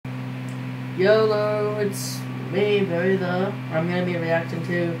YOLO, it's me, Barry the. I'm gonna be reacting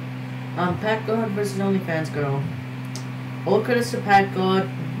to Packgod vs Onlyfans girl. All credits to Packgod,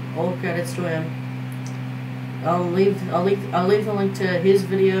 all credits to him. I'll leave the link to his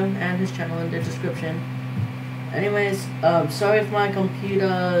video and his channel in the description. Anyways, sorry if my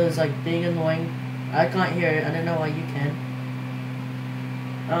computer is like being annoying. I can't hear it. I don't know why you can.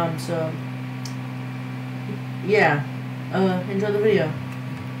 So yeah, enjoy the video.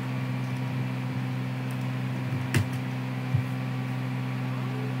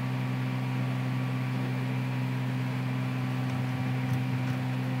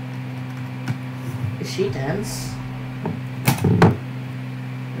 Is she dense?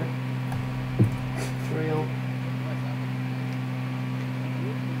 For real.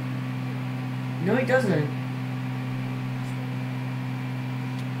 No, he doesn't.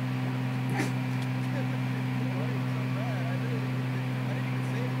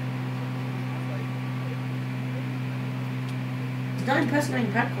 He's not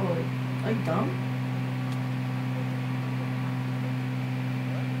impersonating Packgod. Are you dumb?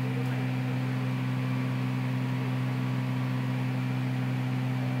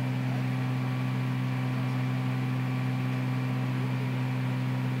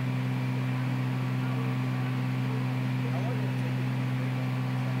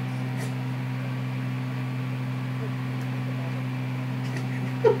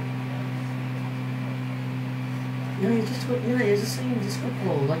 No, you're just saying this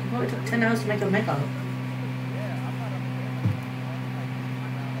football. Like, it probably took 10 hours to make a makeup.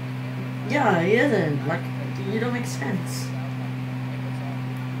 Yeah, he isn't. Like, you don't make sense.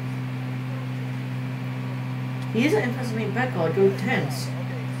 He isn't impersonating Packgod, you're tense.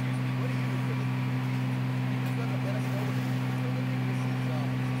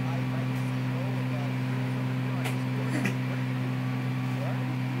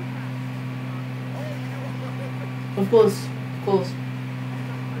 Of course, of course.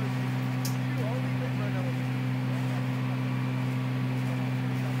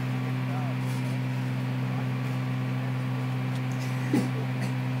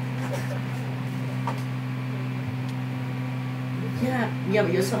 Yeah,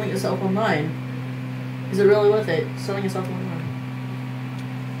 but you're selling yourself online. Is it really worth it, selling yourself online?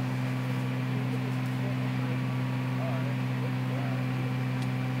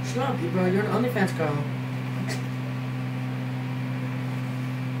 Shut up, bro, you're an OnlyFans girl.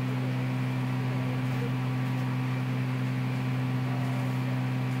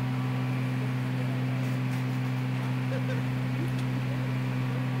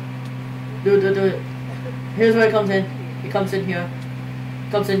 Do it. Here's where it comes in. It comes in here.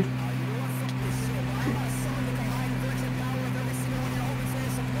 Comes in.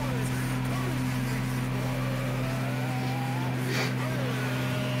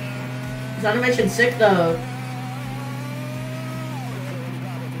 This animation's sick though.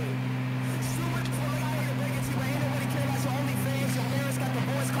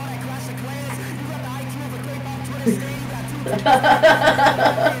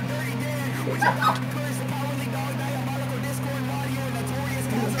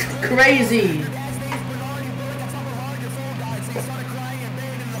 Crazy.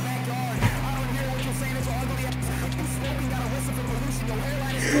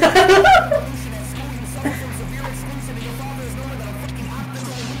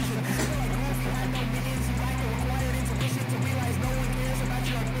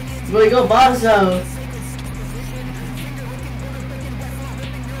 But we go Bozo.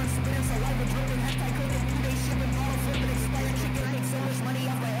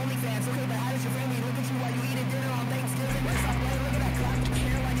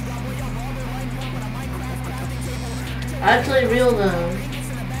 Actually real though.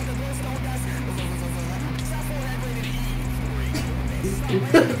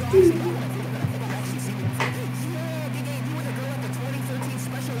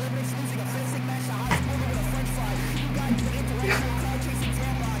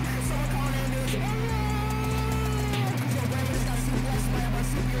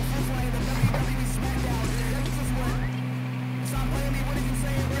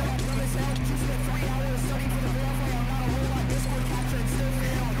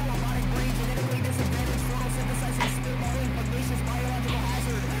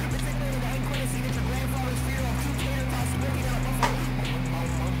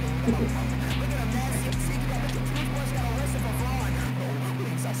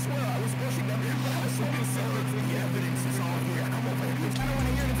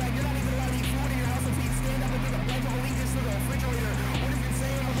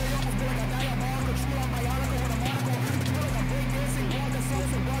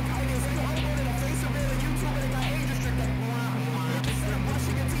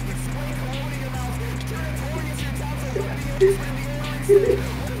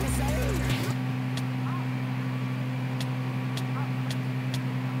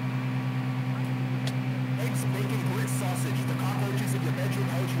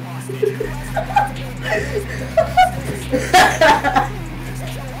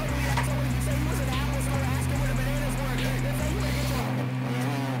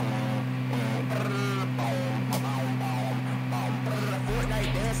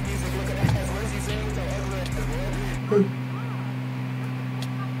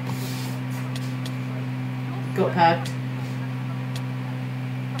 Got packed.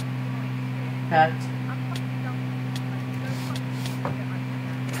 Packed.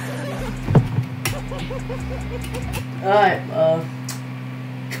 Alright,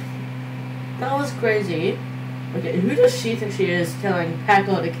 that was crazy. Okay, who does she think she is telling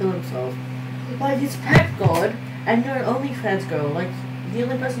Packgod to kill himself? Like, it's Packgod, and you're an OnlyFans girl. Like, the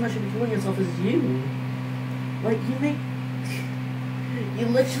only person that should be killing himself is you. Like, you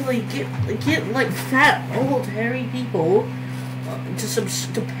literally get like fat, old, hairy people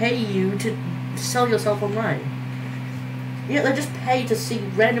to pay you to sell yourself online. Yeah, they just pay to see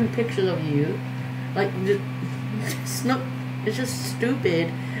random pictures of you. Like, it's just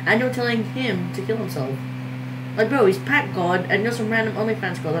stupid. And you're telling him to kill himself. Like, bro, he's Packgod, and you're some random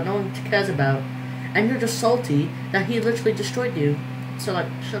OnlyFans girl that no one cares about. And you're just salty that he literally destroyed you. So, like,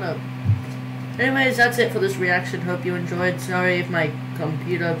 shut up. Anyways, that's it for this reaction. Hope you enjoyed. Sorry if my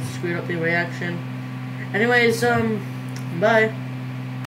computer screwed up the reaction. Anyways, bye.